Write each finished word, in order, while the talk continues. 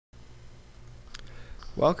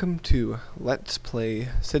Welcome to Let's Play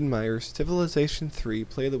Sid Meier's Civilization 3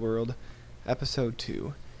 Play the World, Episode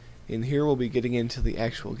 2. In here we'll be getting into the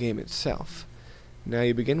actual game itself. Now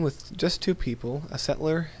you begin with just two people, a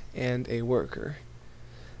settler and a worker.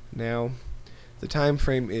 Now, the time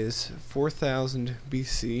frame is 4000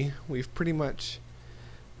 BC. We've pretty much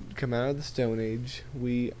come out of the Stone Age.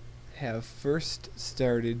 We have first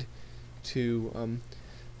started to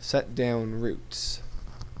set down roots,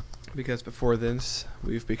 because before this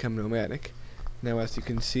we've become nomadic. Now, as you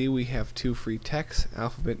can see, we have two free texts,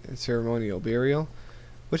 alphabet and ceremonial burial,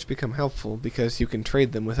 which become helpful because you can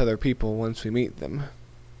trade them with other people once we meet them.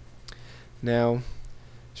 Now,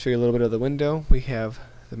 show you a little bit of the window. We have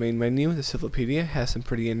the main menu. The Civilopedia has some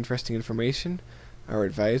pretty interesting information. Our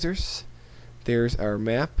advisors. There's our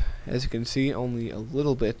map. As you can see, only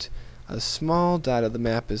a small dot of the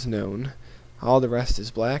map is known. All the rest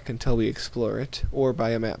is black until we explore it, or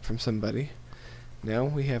buy a map from somebody. Now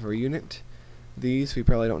we have our unit. These we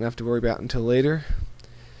probably don't have to worry about until later.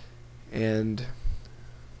 And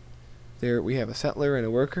there we have a settler and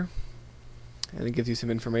a worker. And it gives you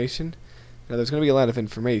some information. Now there's going to be a lot of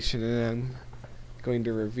information, and I'm going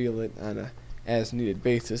to reveal it on a as-needed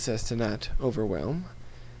basis as to not overwhelm.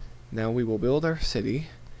 Now we will build our city.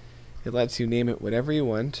 It lets you name it whatever you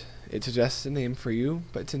want. It suggests a name for you,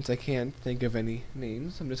 but since I can't think of any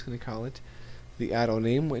names, I'm just going to call it the auto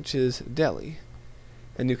name, which is Delhi.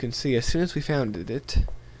 And you can see as soon as we founded it,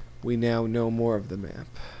 we now know more of the map.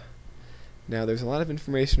 Now there's a lot of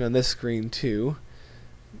information on this screen too,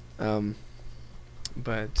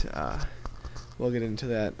 but we'll get into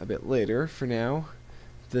that a bit later. For now,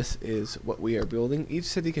 this is what we are building. Each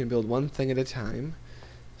city can build one thing at a time,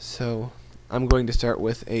 so I'm going to start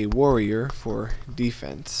with a warrior for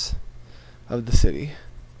defense of the city.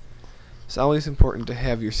 It's always important to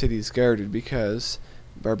have your cities guarded because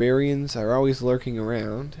barbarians are always lurking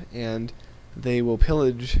around, and they will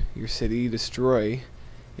pillage your city, destroy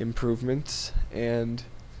improvements, and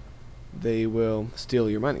they will steal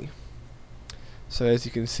your money. So as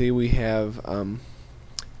you can see, we have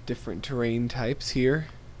different terrain types here.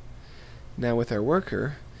 Now with our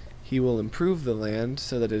worker, he will improve the land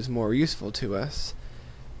so that it is more useful to us.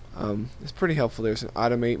 It's pretty helpful. There's an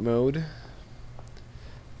automate mode.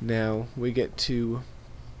 Now we get to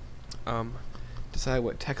decide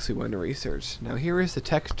what text we want to research. Now here is the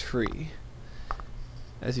tech tree.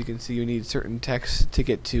 As you can see, you need certain texts to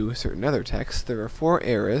get to certain other texts. There are 4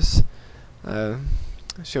 eras. I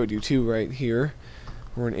showed you 2 right here.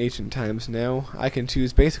 We're in ancient times now. I can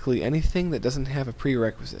choose basically anything that doesn't have a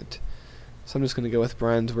prerequisite. So I'm just going to go with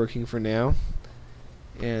bronze working for now.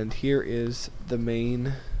 And here is the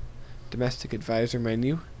main domestic advisor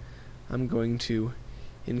menu. I'm going to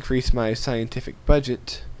increase my scientific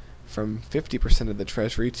budget from 50% of the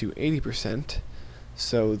treasury to 80%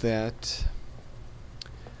 so that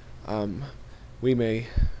we may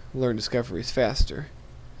learn discoveries faster.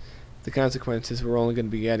 The consequence is we're only going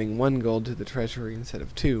to be adding 1 gold to the treasury instead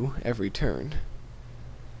of 2 every turn.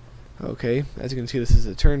 Okay, as you can see, this is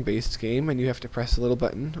a turn-based game, and you have to press a little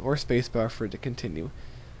button or spacebar for it to continue.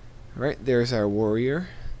 Alright, there's our warrior.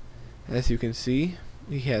 As you can see,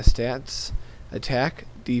 he has stats, attack,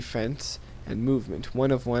 defense, and movement. 1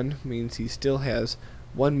 of 1 means he still has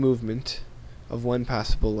 1 movement of 1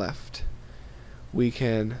 possible left. We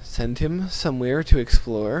can send him somewhere to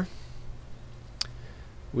explore.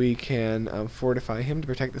 We can fortify him to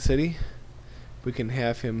protect the city. We can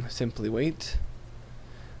have him simply wait.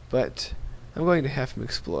 But I'm going to have him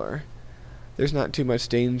explore. There's not too much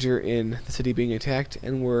danger in the city being attacked,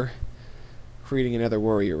 and we're creating another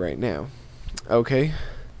warrior right now. Okay,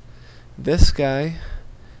 this guy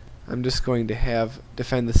I'm just going to have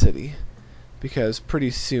defend the city, because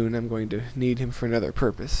pretty soon I'm going to need him for another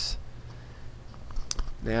purpose.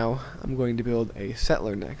 Now I'm going to build a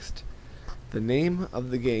settler next. The name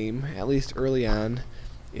of the game, at least early on,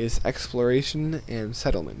 is Exploration and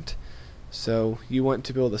Settlement. So you want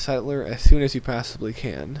to build a settler as soon as you possibly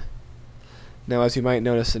can. Now, as you might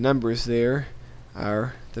notice, the numbers there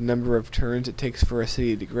are the number of turns it takes for a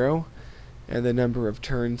city to grow and the number of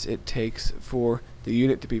turns it takes for the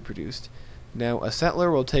unit to be produced. Now, a settler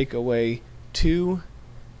will take away 2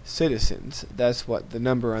 citizens. That's what the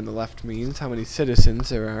number on the left means, how many citizens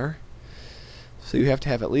there are. So you have to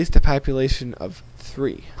have at least a population of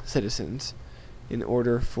 3 citizens in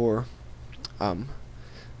order for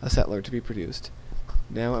a settler to be produced.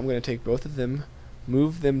 Now I'm going to take both of them,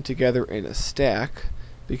 move them together in a stack,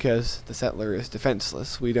 because the settler is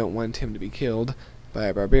defenseless. We don't want him to be killed by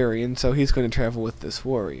a barbarian, so he's going to travel with this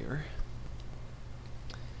warrior.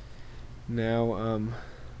 Now,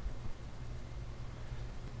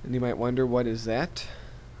 and you might wonder, what is that?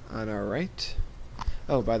 on our right.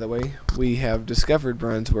 Oh, by the way, we have discovered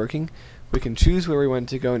bronze working. We can choose where we want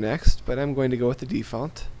to go next, but I'm going to go with the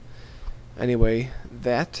default. Anyway,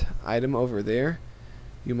 that item over there,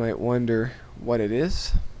 you might wonder what it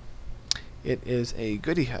is. It is a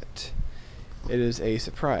goodie hut. It is a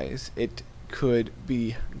surprise. It could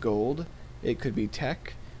be gold, it could be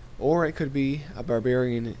tech, or it could be a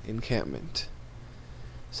barbarian encampment.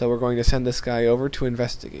 So we're going to send this guy over to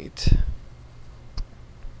investigate.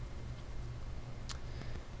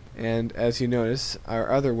 And as you notice,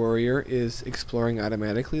 our other warrior is exploring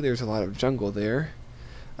automatically. There's a lot of jungle there.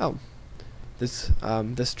 Oh, this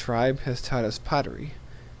tribe has taught us pottery,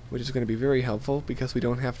 which is going to be very helpful because we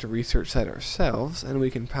don't have to research that ourselves, and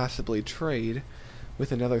we can possibly trade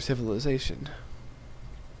with another civilization.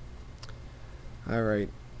 Alright,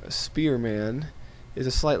 a spearman is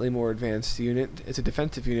a slightly more advanced unit. It's a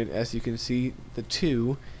defensive unit. As you can see, the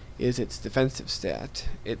 2 is its defensive stat.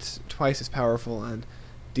 It's twice as powerful on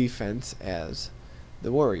defense as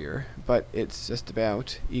the warrior, but it's just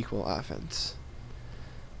about equal offense.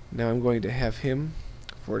 Now I'm going to have him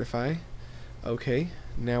fortify. Okay,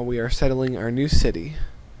 now we are settling our new city.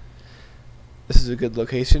 This is a good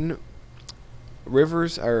location.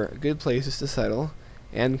 Rivers are good places to settle,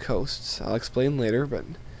 and coasts. I'll explain later, but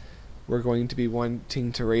we're going to be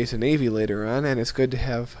wanting to raise a navy later on, and it's good to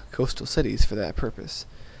have coastal cities for that purpose.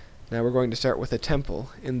 Now we're going to start with a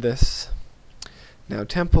temple in this. Now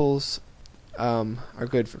temples are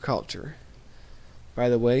good for culture. By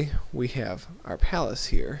the way, we have our palace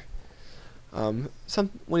here. When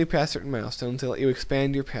you pass certain milestones, they let you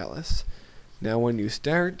expand your palace. Now when you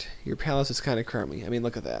start, your palace is kind of crummy. I mean,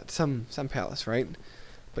 look at that. Some palace, right?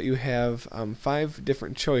 But you have 5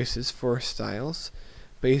 different choices for styles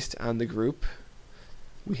based on the group.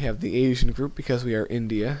 We have the Asian group because we are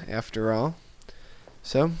India, after all.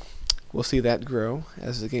 So, we'll see that grow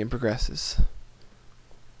as the game progresses.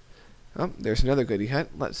 Oh, there's another goodie hut.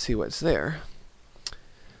 Let's see what's there.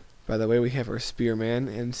 By the way, we have our spearman,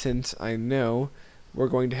 and since I know we're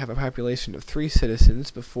going to have a population of 3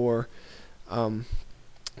 citizens before the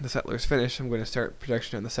settlers finish, I'm going to start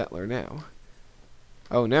production on the settler now.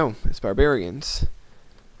 Oh no, it's barbarians.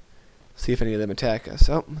 See if any of them attack us.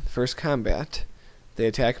 Oh, first combat. They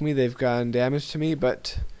attack me, they've gotten damage to me,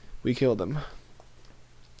 but we killed them.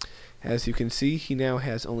 As you can see, he now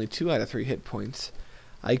has only 2 out of 3 hit points.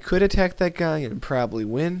 I could attack that guy and probably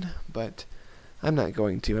win, but I'm not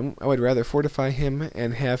going to. I would rather fortify him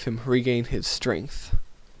and have him regain his strength.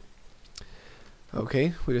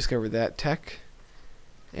 Okay, we discovered that tech.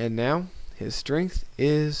 And now, his strength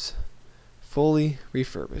is fully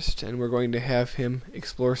refurbished, and we're going to have him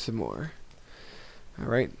explore some more.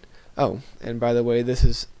 Alright. Oh, and by the way, this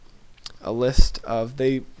is a list of...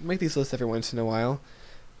 They make these lists every once in a while,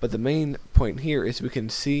 but the main point here is we can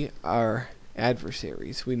see our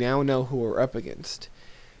adversaries. We now know who we're up against.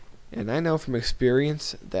 And I know from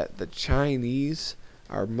experience that the Chinese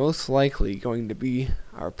are most likely going to be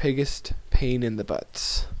our biggest pain in the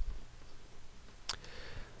butts.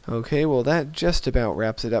 Okay, well that just about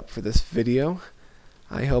wraps it up for this video.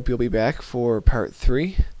 I hope you'll be back for part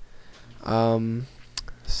 3.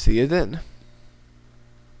 See you then.